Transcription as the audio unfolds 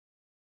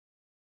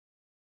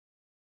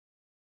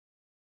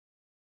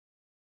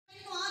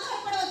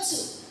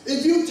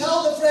If you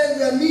tell the friend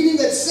we are meeting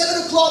at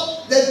 7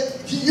 o'clock,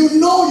 that you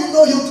know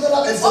he'll turn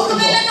up at 7 o'clock.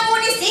 ఒకవేళ నువ్వు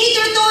నీ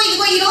స్నేహితుడితో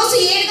ఇదిగో ఈ రోజు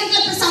 7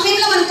 గంటల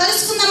సమయంలో మనం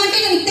కలుసుకుందామంటే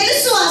నీకు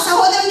తెలుసు ఆ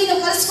సహోదరుని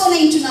నువ్వు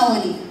కలుసుకోనంటున్నావు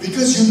అని.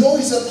 Because you know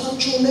he's a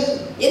punctual man.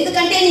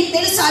 ఎందుకంటే నీకు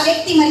తెలుసు ఆ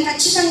వ్యక్తి మరి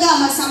ఖచ్చితంగా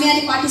మరి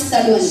సమయాన్ని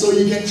పాటిస్తాడు అని. So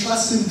you can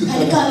trust him to come.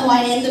 కనుక నువ్వు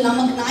ఆయన యందు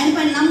ఆయన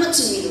పైన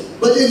నమ్మొచ్చు మీరు.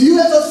 But if you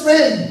have a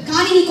friend,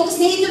 కానీ నీకు ఒక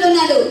స్నేహితుడు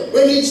ఉన్నాడు,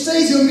 when he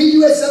says he'll meet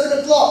you at 7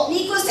 o'clock,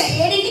 నీకు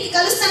 7కి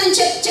కలుస్తానని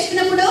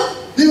చెప్పినప్పుడు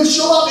he will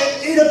show up at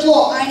 8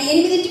 o'clock. ఆయన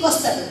 8కి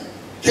వస్తాడు.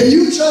 Can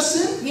you trust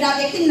him? మీరు ఆ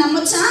వ్యక్తిని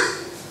నమ్మొచ్చా?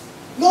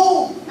 No.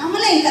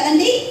 నమ్మలేం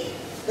కదండి.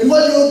 And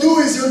what you'll do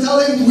is you'll tell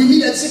him we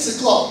meet at 6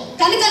 o'clock.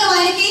 కనుక నువ్వు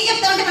ఆయనకి ఏం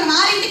చెప్తావంటే మనం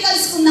 6కి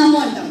కలుసుకుందాము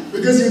అంటాం.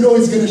 Because you know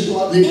he's going to show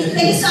up late.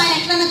 తెలుసు ఆయన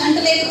ఎట్లన్నా గంట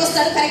లేట్కి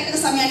వస్తాడు, కరెక్ట్గా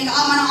సమయానికి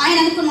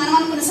మనం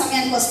అనుకున్న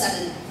సమయానికి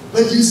వస్తాడని.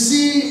 But you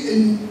see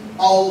in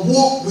our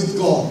walk with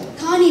God,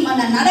 కానీ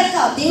మన నడక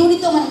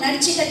దేవునితో మనం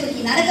నడిచేటటువంటి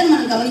ఈ నడకను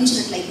మనం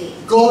గమనించినట్లయితే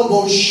God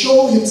will show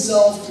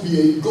himself to be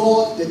a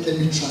God that can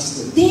be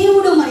trusted.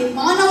 దేవుడు మరి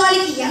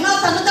మానవాళికి ఎలా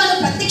తను తాను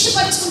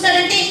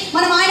ప్రత్యక్షపరుచుకుంటాడంటే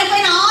మనం ఆయన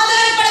పైన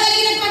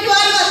ఆధారపడగలిగినటువంటి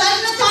వారుగా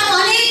తనను తాను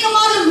అనేక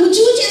మార్లు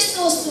రుజువు చేస్తూ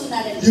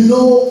వస్తున్నాడు. You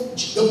know,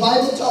 the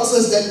Bible tells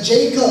us that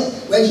Jacob,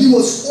 when he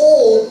was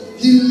old,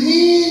 he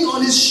leaned on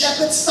his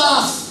shepherd's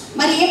staff.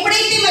 మరి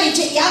ఎప్పుడైతే మరి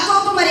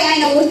యాకోబు మరి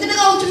ఆయన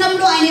వృద్ధుడుగా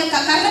ఉంటున్నప్పుడు ఆయన యొక్క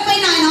కర్ర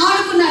పైన ఆయన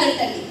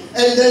ఆడుకున్నాడంటండి.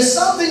 And there's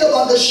something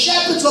about the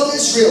shepherds of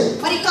Israel.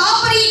 మరి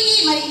కాపరికి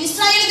మరి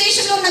ఇశ్రాయేలు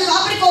దేశంలో ఉన్న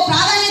కాపరికి ఒక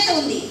ప్రాధాన్యత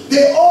ఉంది.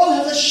 They all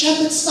have a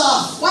shepherd's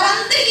staff.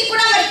 వారందరికీ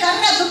కూడా మరి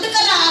కర్ర దుడ్డు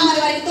కర్ర మరి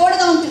వారికి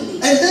తోడుగా ఉంటుంది.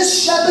 And this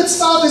shepherd's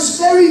staff is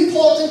very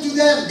important to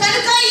them.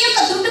 కనుక ఈ యొక్క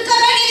దుడ్డు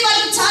కర్ర అనేది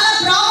వాళ్ళకి చాలా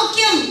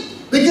ప్రాముఖ్యం.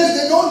 Because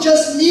they don't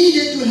just need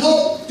it to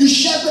help to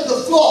shepherd the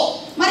flock.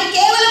 మరి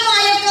కేవలం ఆ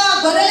యొక్క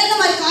గొర్రెలను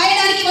మరి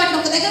కాయడానికి వాటిని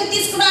ఒక దగ్గర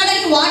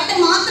తీసుకురావడానికి వాటి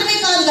మాత్రమే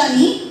కాదు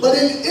కానీ But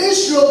in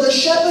Israel the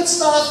shepherd's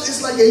staff is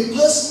like a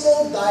personal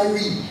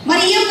diary.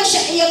 మరి ఈ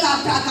యొక్క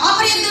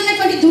కాపరి యందు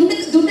ఉన్నటువంటి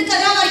దుడ్డు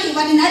కర్ర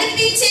వారిని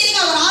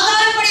నడిపించేదిగా వారు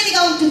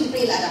ఆధారపడేదిగా ఉంటుంది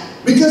ప్రియులారా.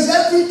 Because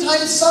every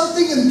time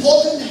something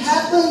important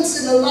happens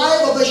in the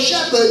life of a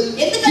shepherd,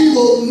 he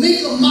will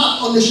make a mark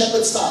on the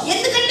shepherd's staff.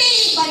 ఎందుకంటే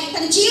మరి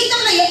తన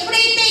జీవితంలో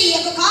ఎప్పుడైతే ఈ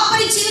యొక్క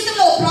కాపరి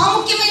జీవితంలో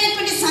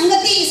ప్రాముఖ్యమైనటువంటి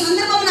సంగతి ఈ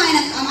సందర్భంలో ఆయన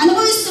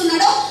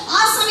అనుభవిస్తున్నాడో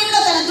ఆ సమయంలో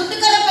తన దుడ్డు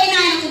కర్ర పైన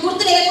ఆయన ఒక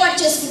గుర్తును ఏర్పాటు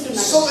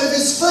చేసుకుంటున్నాడు. So if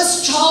his first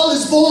child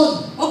is born,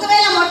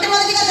 ఒకవేళ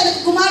మొట్టమొదటిగా తన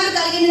కుమారుడు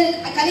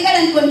కలిగాడు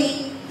అనుకోండి,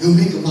 he'll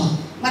make a mark.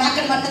 మరి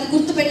అక్కడ మరి తను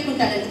గుర్తు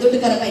పెట్టుకుంటాడండి దుడ్డు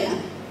కర్ర పైన.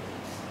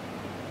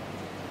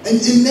 And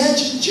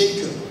imagine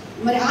Jacob.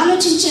 మరి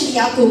ఆలోచించండి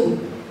యాకోబు.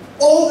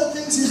 All the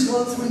things he's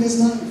gone through in his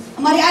life.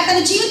 మరి తన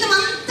జీవితం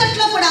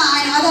అంతట్లో కూడా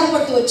ఆయన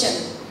ఆధారపడుతూ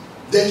వచ్చాడు.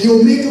 Then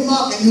he'll make a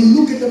mark and he'll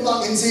look at the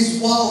mark and says,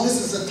 wow, this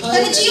is a time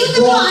that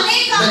God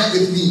met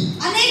with me.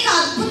 అనేక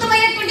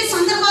అద్భుతమైనటువంటి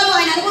సందర్భాలు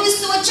ఆయన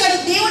అనుభవిస్తూ వచ్చాడు.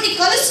 దేవుని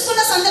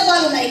కలుసుకున్న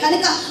సందర్భాలు ఉన్నాయి.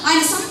 కనుక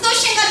ఆయన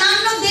సంతోషంగా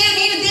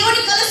నేను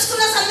దేవుని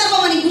కలుసుకున్న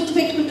సందర్భం అని గుర్తు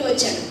పెట్టుకుంటూ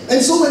వచ్చాడు.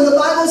 And so when the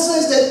Bible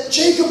says that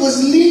Jacob was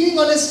leaning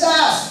on his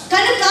staff,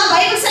 కనుక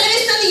బైబిల్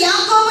సెలవిస్తుంది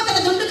యాకోబు తన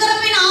దుడ్డు కర్ర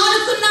పైన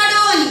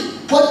ఆనుకున్నాడు అని.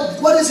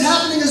 What is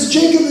happening is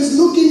Jacob is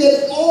looking at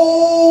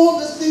all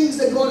the things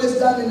that God has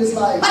done in his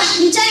life. మరి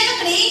నిజానికి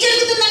అక్కడ ఏం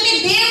జరుగుతుందంటే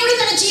దేవుడు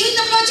తన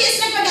జీవితంలో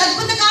చేసినటువంటి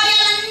అద్భుత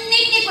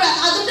కార్యాలన్నిటినీ కూడా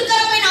ఆ దుడ్డు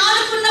కర్ర పైన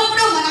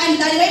ఆనుకున్నప్పుడు మరి ఆయన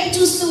దాని వైపు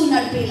చూస్తూ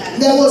ఉన్నాడు ప్రియులారా.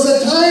 There was a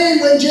time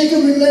when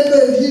Jacob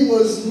remembered he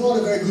was not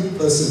a very good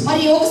person.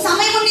 మరి ఒక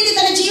సమయం ఉండేది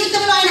తన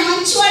జీవితంలో ఆయన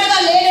మంచివాడుగా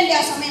లేడండి.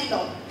 ఆ సమయంలో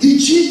he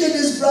cheated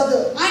his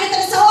brother. ఆయన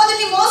తన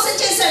సహోదరుని మోసం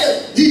చేశాడు.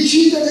 He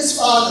cheated his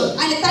father.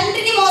 ఆయన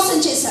తండ్రిని మోసం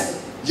చేశాడు.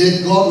 Yet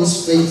God was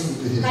faithful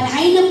to him. కానీ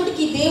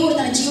అయినప్పటికీ దేవుడు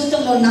తన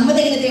జీవితంలో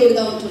నమ్మదగిన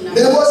దేవుడుగా ఉంటున్నాడు.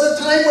 There was a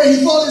time when he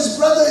thought his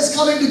brother is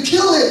coming to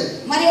kill him.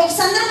 మరి ఒక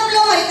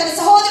సందర్భంలో మరి తన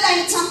సహోదరుడు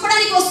ఆయన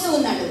చంపడానికి వస్తూ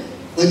ఉన్నాడు.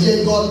 But yet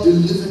God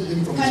delivered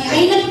him from కానీ his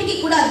అయినప్పటికీ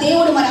కూడా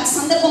దేవుడు మరి ఆ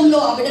సందర్భంలో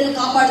ఆ బిడ్డను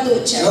కాపాడుతూ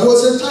వచ్చాడు. There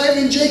was a time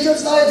in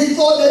Jacob's life he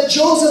thought that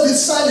Joseph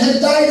his son had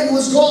died and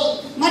was gone.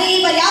 మరి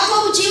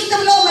యాకోబు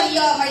జీవితంలో మరి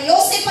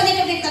యోసేపు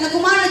అనేటువంటి తన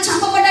కుమారుడు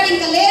చంపబడ్డాడు,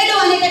 ఇంకా లేడు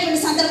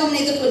అనేటటువంటి సందర్భం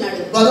ఎదుర్కొన్నాడు.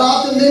 But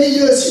after many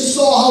years he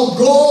saw how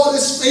God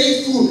is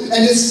faithful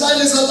and his son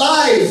is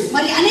alive.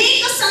 మరి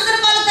అనేక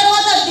సందర్భాల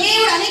తర్వాత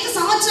దేవుడు అనేక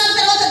సంవత్సరాల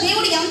తర్వాత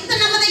దేవుడు ఎంత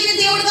నమ్మదగిన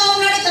దేవుడుగా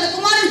ఉన్నాడు, తన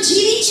కుమారుడు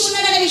జీవించి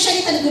ఉన్నాడు అనే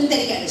విషయాన్ని తను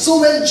గుర్తెరిగాడు. So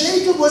when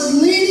Jacob was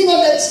leaning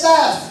on that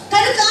staff,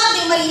 కనుక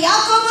మరి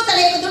యాకోబు తన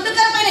యొక్క దుడ్డు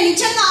కర్ర పైన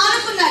నిజంగా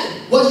ఆనుకున్నాడు.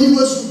 what he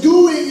was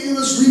doing, he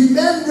was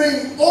remembering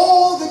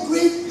all the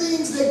great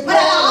things that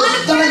God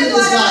has done in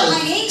his life.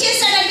 ఆయన ఏం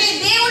చేశాడంటే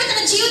దేవుడు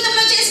తన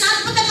జీవితంలో చేసిన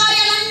అద్భుత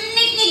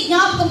కార్యాలన్నిటినీ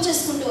జ్ఞాపకం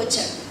చేసుకుంటూ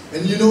వచ్చాడు.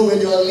 And you know when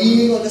you are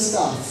leaning on the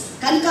staff,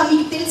 కనుక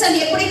మీకు తెలుసండి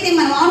ఎప్పుడైతే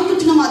మనం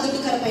ఆనుకుంటున్నాం ఆ దుడ్డు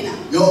కర్ర పైన,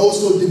 you're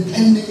also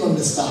depending on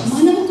the staff.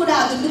 మనము కూడా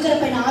ఆ దుడ్డు కర్ర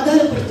పైన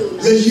ఆధారపడుతూ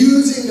ఉన్నాం. You're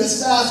using the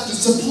staff to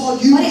support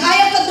you. మరి ఆ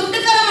యొక్క దుడ్డు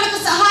కర్ర మనకు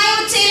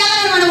సహాయం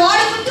చేయాలని మనం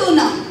వాడుకుంటూ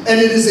ఉన్నాం. And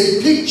it is a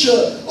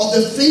picture of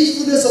the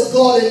faithfulness of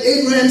God. And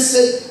Abraham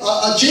said,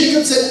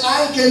 Jacob said,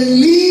 I can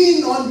lean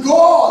on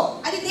God.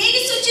 అది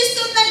దేన్ని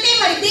సూచిస్తుందంటే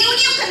మరి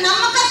దేవుని యొక్క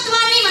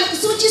నమ్మకత్వాన్ని మనకు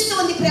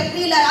సూచిస్తుంది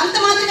ప్రియులారా. అంత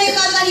మాత్రమే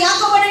కాదు కానీ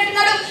యాకోబు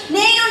అంటున్నాడు,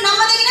 నేను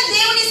నమ్మదగిన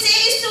దేవుని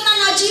సేవిస్తున్నాను,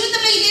 నా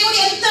జీవితంలో ఈ దేవుడు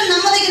ఎంతో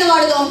నమ్మదగిన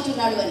వాడుగా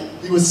ఉంటున్నాడు అని.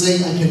 He he was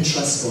saying, I can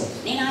trust God.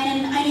 నేను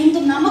ఆయన యందు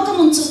నమ్మకం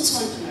ఉంచొచ్చు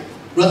అంటున్నాడు.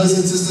 Brothers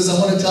and sisters, I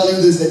want to tell you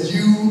this, that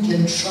you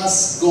can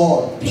trust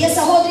God. ప్రియ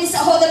సహోదరి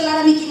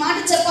సహోదరులారా, మీకు ఈ మాట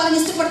చెప్పాలని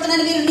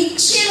ఇష్టపడుతున్నాను. మీరు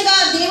నిశ్చయంగా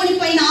దేవుని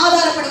పైన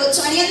ఆధారపడవచ్చు,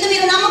 ఆయన యందు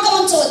మీరు నమ్మకం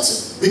ఉంచవచ్చు.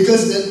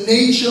 Because the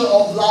nature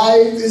of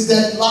life is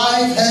that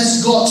life has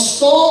got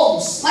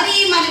storms. మరి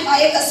ఆ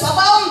యొక్క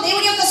స్వభావం,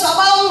 దేవుని యొక్క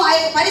స్వభావం, ఆ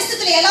యొక్క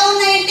పరిస్థితులు ఎలా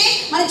ఉన్నాయంటే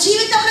మన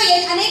జీవితంలో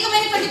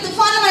అనేకమైనటువంటి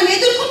తుఫాన్లు మనం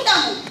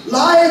ఎదుర్కొంటాము.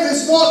 Life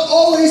is not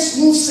always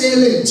smooth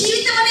sailing.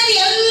 జీవితం అనేది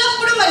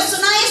ఎల్లప్పుడూ మరి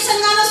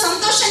సునాయాసంగానూ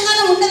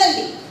సంతోషంగానూ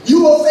ఉండదండి. You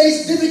will face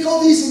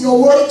difficulties in your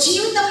work.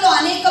 జీవితంలో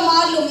అనేక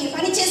మార్లు మీరు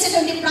పని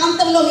చేసేటువంటి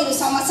ప్రాంతంలో మీరు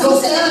సమస్యలు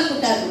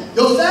ఎదుర్కొంటారు.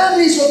 Your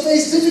families will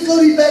face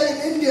difficulty back in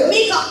India.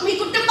 మీ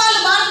కుటుంబాలు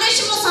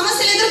భారతదేశంలో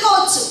సమస్యలు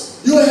ఎదుర్కోవచ్చు.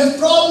 You will have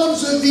problems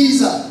with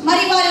visa.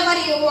 మరి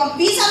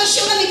వీసా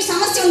విషయంలో మీకు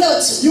సమస్య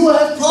ఉండవచ్చు. You will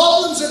have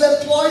problems with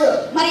employer.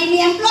 మరి మీ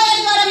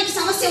ఎంప్లాయర్ ద్వారా మీకు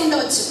సమస్య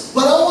ఉండవచ్చు.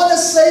 But I want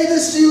to say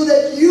this to you,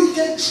 that you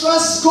can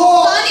trust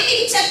God. కానీ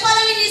మీకు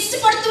చెప్పాలని నేను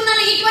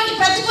ఇష్టపడుతున్నాను, ఇటువంటి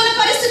ప్రతికూల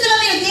పరిస్థితుల్లో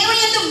మీరు దేవుని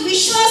యందు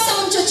విశ్వాసం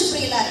ఉంచొచ్చు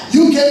ప్రియులారా.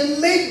 You can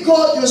make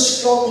God your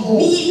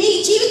stronghold. మీ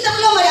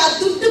జీవితంలో మరి ఆ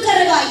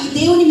దుడ్డుకరగా ఈ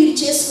దేవుని మీరు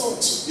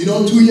చేసుకోవచ్చు.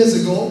 2 years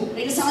ago,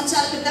 2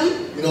 సంవత్సరాల క్రితం,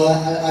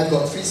 I've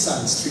got 3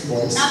 sons, 3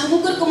 boys. నాకు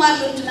 3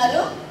 కుమారులు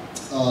ఉంటున్నారు.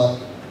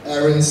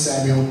 Aaron,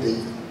 Samuel,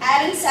 David.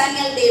 Aaron,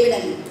 Samuel, David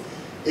అని.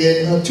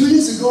 And 2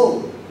 years ago,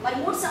 మరి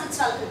 3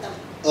 సంవత్సరాల క్రితం,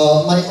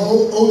 my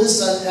oldest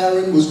son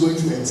Aaron was going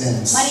through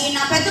exams. మరి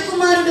నా పెద్ద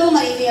కుమారుడు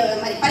మరి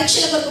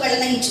పరీక్షల కొరకు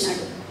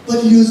వెళ్ళనిచ్చాడు. But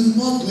he was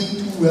not doing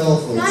too well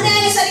for కానీ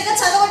ఆయన exams. సరిగ్గా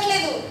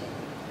చదవట్లేదు.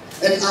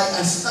 And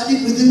I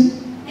studied with him.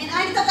 నేను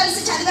ఆయనతో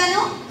కలిసి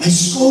చదివాను. I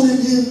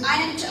scolded him.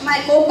 ఆయన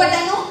మరి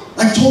కోపడ్డాను.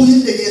 I told him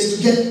that he has to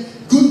get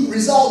good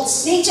results.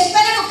 నేను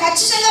చెప్పాను, నువ్వు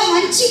ఖచ్చితంగా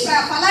మంచి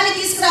ఫలాన్ని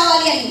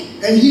తీసుకురావాలి అని.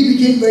 And he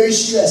became very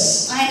stressed.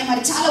 ఆయన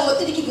మరి చాలా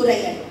ఒత్తిడికి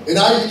గురయ్యాడు. And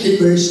I became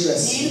very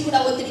stressed. నేను కూడా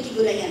ఒత్తిడికి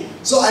గురయ్యాను.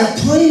 So I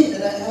prayed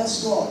and I asked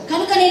God.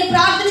 కనుక నేను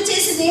ప్రార్థన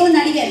చేసి దేవుణ్ణి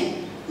అడిగాను.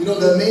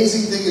 The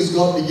amazing thing is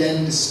God began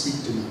to speak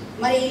to me.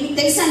 మరి మీకు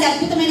తెలుసా అండి,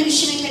 అద్భుతమైన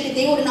విషయం ఏంటంటే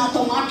దేవుడు నాతో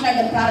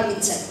మాట్లాడడం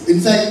ప్రారంభించాడు. In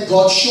fact,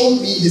 God showed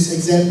me his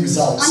exam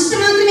results. అంత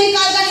మాత్రమే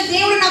కాదు, కానీ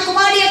దేవుడు నా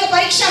కుమారుడి యొక్క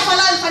పరీక్షా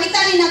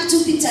ఫలితాన్ని నాకు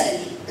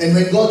చూపించాడండి. And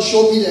when God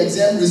showed me the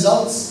exam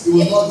results, it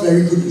was not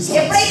very good results.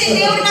 ఎప్పుడైతే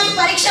దేవుడు నాకు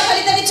పరీక్షా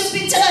ఫలితాన్ని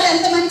చూపించాడో అది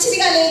అంత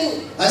మంచిదిగా లేదు.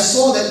 I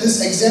saw that this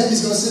exam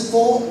he's going to sit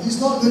for, he's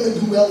not going to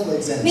do well for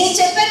exams.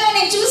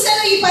 నేను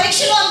చూశాను ఈ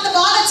పరీక్షలో అంత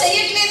బాగా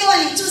చేయట్లేదు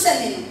అని చూశాను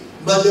నేను.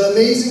 But the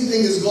amazing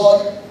thing is God,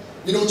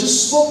 just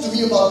spoke to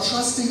me about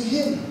trusting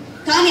him.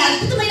 కానీ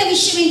అద్భుతమైన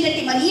విషయం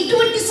ఏంటంటే మరి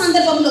ఇటువంటి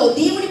సందర్భంలో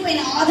దేవుని పైన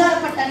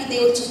ఆధారపడటాన్ని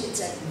దేవుడు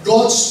చూపించాడు.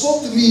 God spoke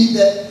to me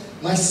that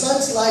my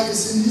son's life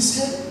is in his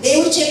hand.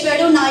 దేవుడు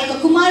చెప్పాడు, నా యొక్క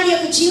కుమారుడి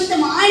యొక్క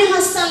జీవితం ఆయన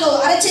హస్తాల్లో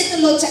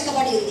అరచేతుల్లో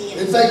చెక్కబడి ఉంది.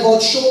 In fact,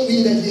 God showed me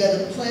that he had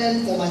a plan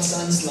for my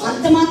son's life.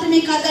 అంత మాత్రమే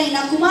కాదు,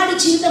 నా కుమారుడి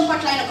జీవితం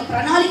పట్ల ఆయన ఒక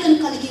ప్రణాళికను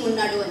కలిగి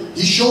ఉన్నాడు అని.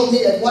 He showed me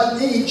at what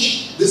age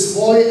this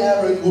boy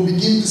Aaron will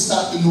begin to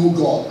start to know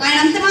God. ఆయన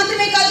అంత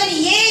మాత్రమే కాదు,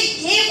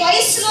 ఏ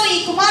వయసులో ఈ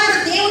కుమారుడు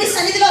దేవుని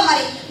సన్నిధిలో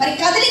మరి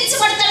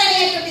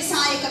కదిలించబడతాడనేటువంటి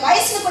యొక్క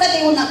వయసును కూడా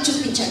దేవుడు నాకు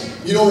చూపించాడు.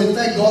 In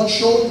fact, God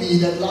showed me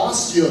that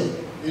last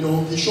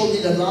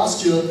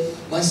year,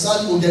 my son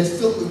will get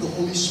filled with the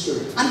Holy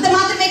Spirit. అంత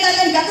మాత్రమే కాదు,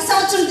 గత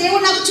సంవత్సరం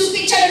దేవుడు నాకు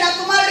చూపించాడు నా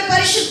కుమారుడు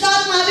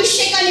పరిశుద్ధాత్మ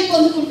అభిషేకాన్ని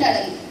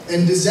పొందుకుంటాడని.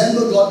 In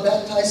December, God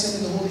baptized him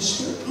in the Holy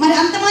Spirit. మరి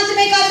అంత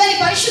మాత్రమే కాదు, కానీ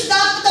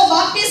పరిశుద్ధాత్మతో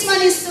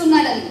బాప్తిస్మాన్ని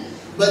ఇస్తున్నాడని.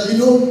 But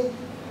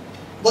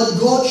what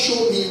God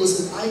showed me was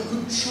that I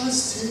could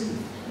trust him.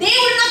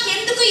 దేవుడు నాకు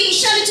ఎందుకు ఈ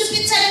విషయాలు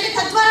చూపించాడంటే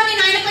తద్వారా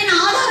నేను ఆయన పైన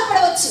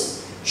ఆధారపడవచ్చు.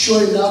 Sure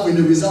enough, when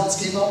the results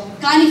came out,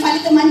 కానీ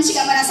ఫలితం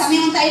మంచిగా మన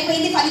సమయం అంతా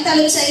అయిపోయింది,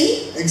 ఫలితాలు వచ్చాయి.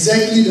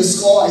 Exactly the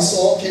score I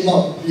saw came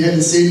out. We had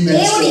the same best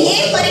score. దేవుడు ఏ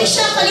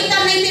పరీక్షా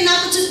ఫలితాన్ని అయితే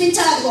నాకు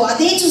చూపించాడో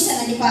అదే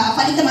చూశానండి,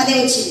 ఫలితం అదే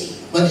వచ్చింది.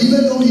 But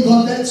even though he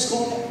got that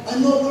score,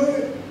 I'm not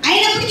worried.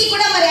 అయినప్పటికీ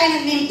కూడా మరి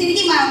మేము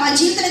తిరిగి మా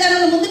జీవిత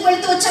విధానంలో ముందుకు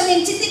వెళ్తూ వచ్చాం.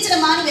 నేను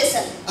చింతించడం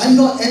మానివేశాను. I'm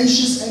not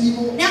anxious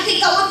anymore. నాకు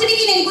ఇక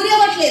ఒత్తిడికి నేను గురి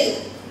అవ్వట్లేదు.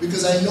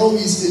 Because I know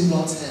he's in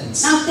God's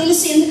hands. నాకు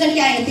తెలుసు, ఎందుకంటే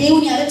ఆయన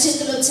దేవుని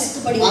అరచేతిలో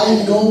చెక్కబడి ఉన్నాడు.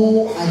 I know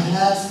I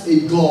have a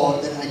God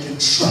that I can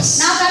trust.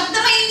 నాకు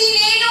అర్థమైంది,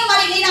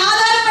 నేను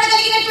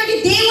ఆధారపడగలిగినటువంటి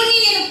దేవుని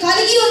నేను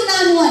కలిగి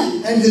ఉన్నాను అని.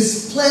 And his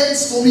plans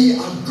for me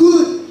are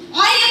good.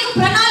 ఆయన యొక్క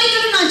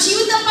ప్రణాళికలు నా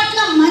జీవితం పట్ల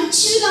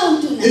మంచిగా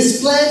ఉంటున్నాయి. His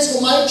plans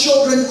for my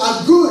children are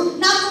good.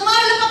 నా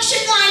కుమారుల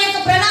పక్షంగా ఆయన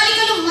యొక్క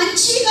ప్రణాళికలు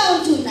మంచిగా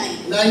ఉంటున్నాయి.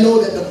 And I know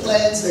that the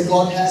plans that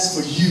God has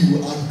for you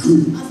are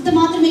good. అంత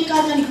మాత్రమే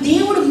కాదు, కానీ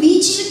దేవుడు మీ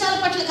జీవితాల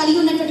పట్ల కలిగి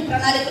ఉన్నటువంటి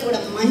ప్రణాళికలు కూడా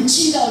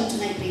మంచిగా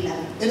ఉంటున్నాయి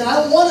ప్రియులారా. And I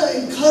want to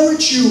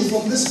encourage you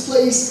from this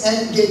place,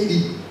 Engedi.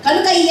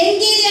 కనుక ఈ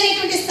ఎంగేది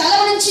అనేటువంటి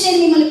స్థలం నుంచి నేను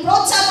మిమ్మల్ని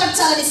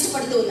ప్రోత్సాహపరచాలని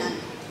ఇష్టపడుతూ ఉన్నాను.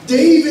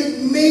 David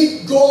made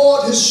God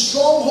his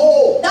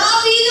stronghold.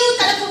 దావీదు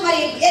తనకు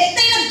మరి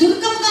ఎత్తైన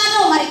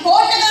దుర్గంగానో మరి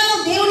కోటగానో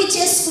దేవుని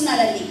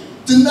చేసుకున్నాడండి.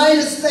 Tonight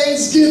is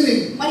Thanksgiving.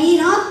 మరి ఈ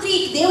రాత్రి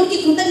దేవునికి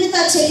కృతజ్ఞత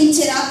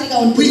చెల్లించే రాత్రిగా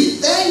ఉంటుంది. We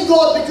thank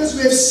God because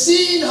we have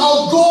seen how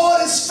God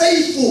is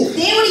faithful.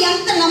 దేవుడు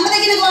ఎంత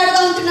నమ్మదగిన వాడుగా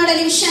ఉంటున్నాడు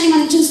అనే విషయాన్ని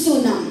మనం చూస్తూ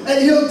ఉన్నాం. And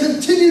he will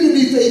continue to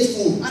be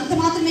faithful. అంత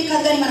మాత్రమే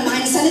కాదు, కానీ మనం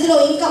ఆయన సన్నిధిలో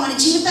ఇంకా మన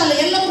జీవితాల్లో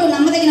ఎల్లప్పుడూ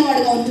నమ్మదగిన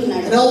వాడుగా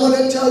And I want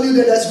to tell you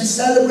that as we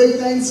celebrate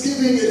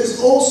Thanksgiving, it is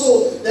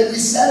also that we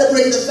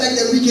celebrate the fact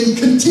that we can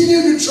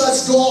continue to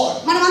trust God.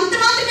 మనం అంత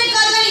మాత్రమే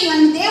కాదు కానీ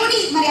మనం దేవుని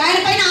మరి ఆయన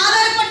పైన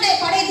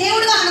పడే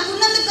దేవుడుగా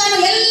మనకున్నందుకు గాను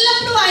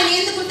ఎల్లప్పుడూ ఆయన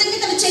యందు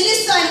కృతజ్ఞతలు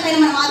చెల్లిస్తూ ఆయన పైన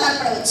మనం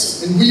ఆధారపడవచ్చు.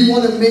 And we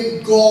want to make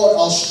God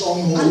our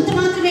stronghold. అంత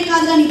మాత్రమే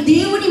కాదు కానీ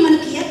దేవుని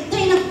మనకి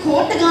ఎత్తైన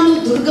కోటగాను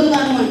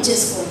దుర్గంగాను మనం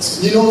చేసుకోవచ్చు.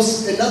 You know,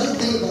 another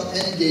thing about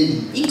Engedi.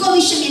 ఇంకో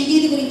విషయం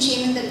ఎంగేది గురించి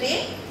ఏమంటే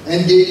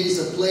Engedi is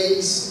a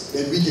place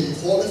that we can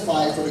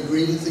qualify for the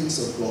greater things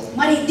of God.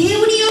 మరి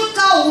దేవుని యొక్క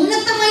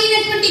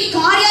ఉన్నతమైనటువంటి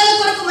కార్యాల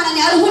కొరకు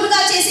మనల్ని అర్హులుగా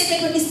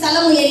చేసేటటువంటి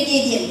స్థలము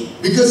ఎంగేది అండి.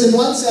 Because in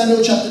 1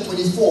 Samuel chapter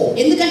 24,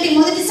 ఎందుకంటే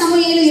మొదటి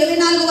సమూయేలు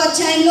 24వ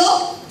అధ్యాయంలో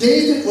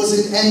David was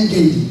in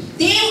Engedi.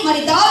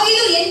 మరి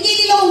దావీదు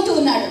ఎంగేదిలో ఉంటూ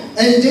ఉన్నాడు.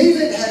 And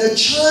David had a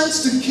chance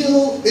to kill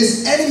his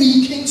enemy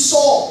King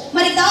Saul.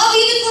 మరి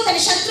దావీదుకు తన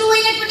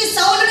శత్రువైనటువంటి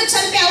సౌలును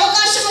చంపే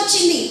అవకాశం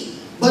వచ్చింది.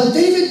 But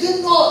David did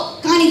not.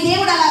 కానీ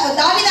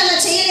దావీదు అలా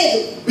చేయలేదు.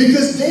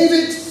 Because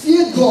David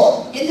feared God.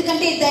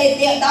 ఎందుకంటే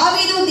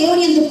దావీదు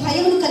దేవుని యందు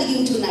భయమును కలిగి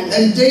ఉంటున్నాడు.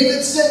 And David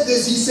said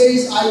this, he says,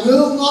 I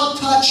will not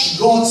touch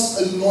God's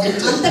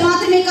anointed. అంత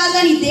మాత్రమే కాదు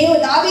కానీ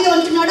దావీదు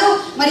అంటున్నాడు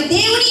మరి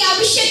దేవుని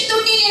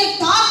అభిషేక్తుడిని నేను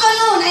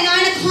తాకను, నేను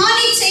ఆయనకు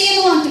హాని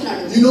చేయను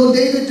అంటున్నాడు. You know,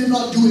 David did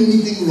not do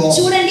anything wrong.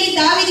 చూడండి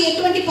దావీదు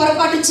ఎటువంటి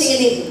పొరపాటు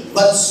చేయలేదు.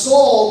 But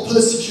Saul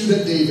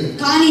persecuted David.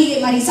 కానీ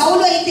మరి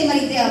సౌలు అయితే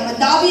మరి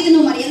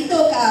దావీదును మరి ఎంతో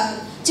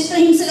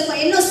చిత్రహింసలకు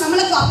ఎన్నో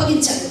శ్రమలకు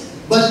అప్పగించాడు.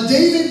 But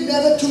David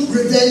never took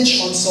revenge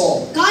on Saul.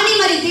 కానీ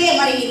మరి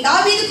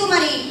దావీదుకు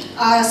మరి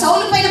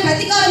సౌలు పైన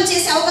ప్రతీకారం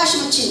చేసే అవకాశం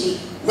వచ్చింది.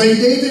 When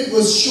David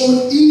was shown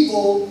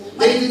evil,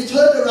 David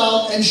turned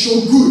around and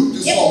showed good to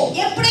Saul.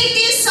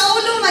 ఎప్పుడైతే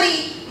సౌలు మరి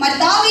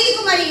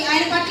దావీదుకు మరి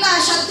ఆయన పట్ల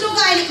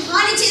శత్రువుగా ఆయనకు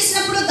హాని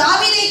చేసినప్పుడు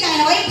దావీదైతే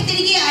ఆయన వైపు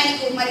తిరిగి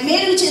ఆయనకు మరి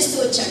మేలు చేస్తూ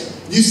వచ్చాడు.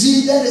 You see,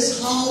 that is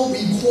how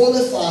we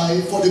qualify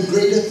for the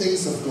greater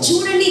things of God.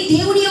 చూడండి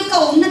దేవుని యొక్క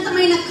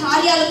ఉన్నతమైన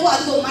కార్యాలకు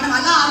అదిగో మనం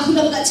అలా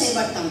అర్హులుగా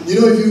చేయబడతాం. You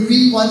know, if you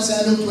read 1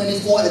 Samuel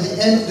 24 at the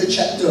end of the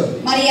chapter,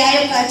 మరి ఆ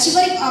యొక్క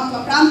చివరి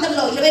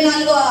ప్రాంతంలో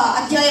 24వ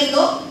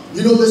అధ్యాయంలో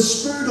you know, the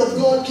Spirit of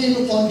God came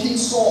upon King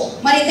Saul.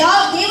 మరి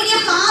దేవుని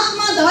యొక్క ఆత్మ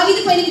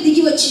దావీదు పైకి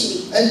దిగి వచ్చింది.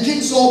 And King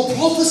Saul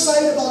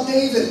prophesied about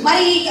David.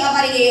 మరి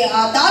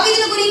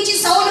దావీదుని గురించి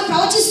సౌలు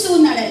ప్రవచిస్తూ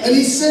ఉన్నాడు. And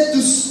he said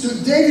to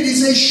David, he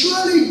said,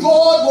 surely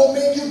God will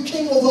make you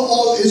king over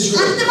all Israel.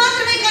 అంత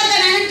మాత్రమే కాదు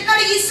ఆయన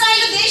అంటున్నాడు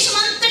ఇశ్రాయేలు దేశం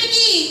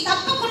అంతటికి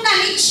తప్పకుండా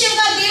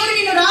నిశ్చయంగా దేవుడు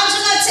నిన్ను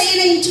రాజుగా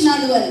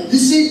చేయనించున్నాడు అని.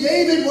 You see,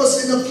 David was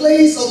in a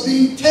place of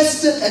being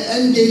tested at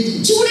Engedi.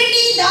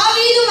 చూడండి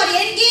దావీదు మరి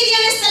ఎంగేది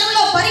అనే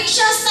స్థలంలో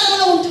పరీక్షా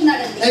స్థలంలో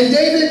ఉంటున్నాడు. And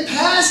David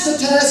passed the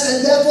test and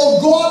therefore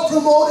God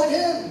promoted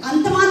him.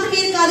 అంత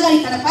మాత్రమే కాదు కానీ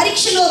తన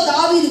పరీక్షలో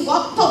దావీదు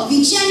గొప్ప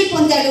విజయాన్ని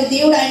పొందాడు.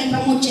 దేవుడు ఆయన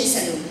ప్రమోట్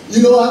చేశాడు.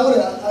 You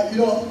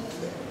know,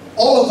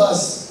 all of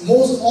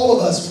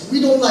us, we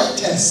don't like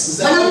tests.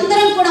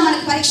 మనందరం కూడా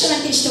మనకు పరీక్షలు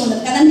అంటే ఇష్టం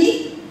ఉండదు కదండి.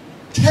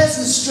 Test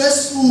is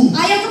stressful.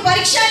 ఆ యొక్క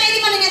పరీక్ష అనేది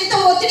మనల్ని ఎంతో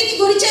ఒత్తిడికి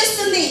గురి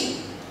చేస్తుంది.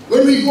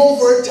 When we go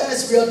for a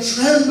test, we are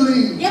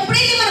trembling.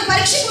 ఎప్పుడైతే మనం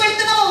పరీక్షకు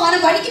వెళ్తున్నామో మనం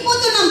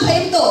వణికిపోతున్నాం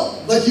భయంతో.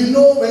 But you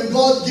know, when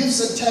God gives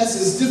a test,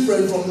 is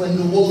different from when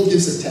the world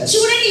gives a test.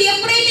 చూడండి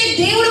ఎప్పుడైతే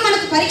దేవుడు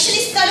మనకు పరీక్షలు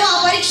ఇస్తాడో ఆ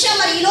పరీక్ష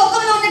మరి ఈ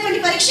లోకంలో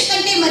ఉన్నటువంటి పరీక్ష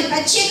కంటే మరి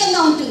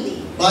ప్రత్యేకంగా ఉంటుంది.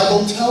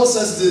 Bible tells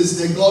us this,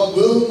 that God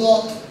will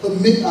not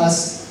permit us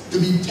to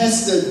be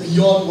tested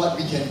beyond what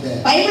we can bear.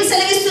 Bible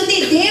సెలవిస్తుంది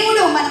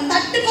దేవుడు మనం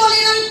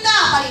తట్టుకోలేనంత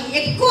మరి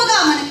ఎక్కువగా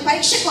మనకి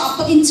పరీక్షకు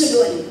అప్పగించడు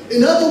అని.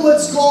 In other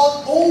words, God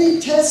only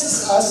tests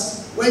us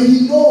when he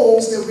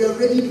knows that we are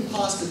ready to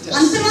pass the test.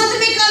 అంత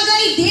మాత్రమే కాదు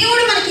కానీ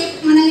దేవుడు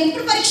మనల్ని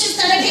ఎప్పుడు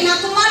పరీక్షిస్తాడంటే నా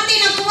కుమార్తె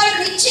నా కుమారుడు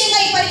నిశ్చయంగా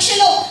ఈ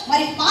పరీక్షలో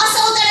మరి పాస్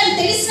అవుతాడని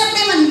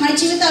తెలిసినప్పుడే మన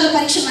జీవితాల్లో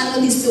పరీక్షను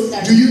అనుమతిస్తూ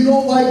ఉంటాడు. Do you know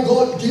why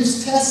God gives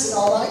tests in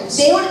our lives?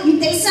 దేవుడు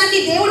మీకు తెలుసా అండి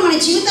దేవుడు మన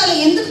జీవితాల్లో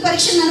ఎందుకు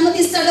పరీక్షను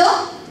అనుమతిస్తాడో?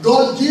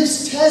 God gives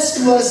tests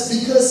to us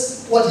because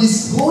what he's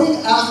going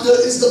after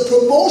is the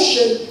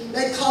promotion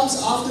that comes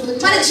after the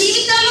test. మన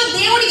జీవితాల్లో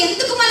దేవుడు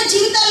ఎందుకు మన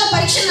జీవితాల్లో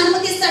పరీక్షను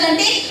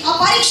అనుమతిస్తాడంటే ఆ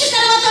పరీక్ష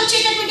తర్వాత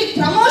వచ్చేటటువంటి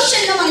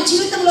ప్రమోషన్ మన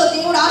జీవితంలో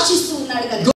దేవుడు ఆశిస్తూ ఉన్నాడు కదా.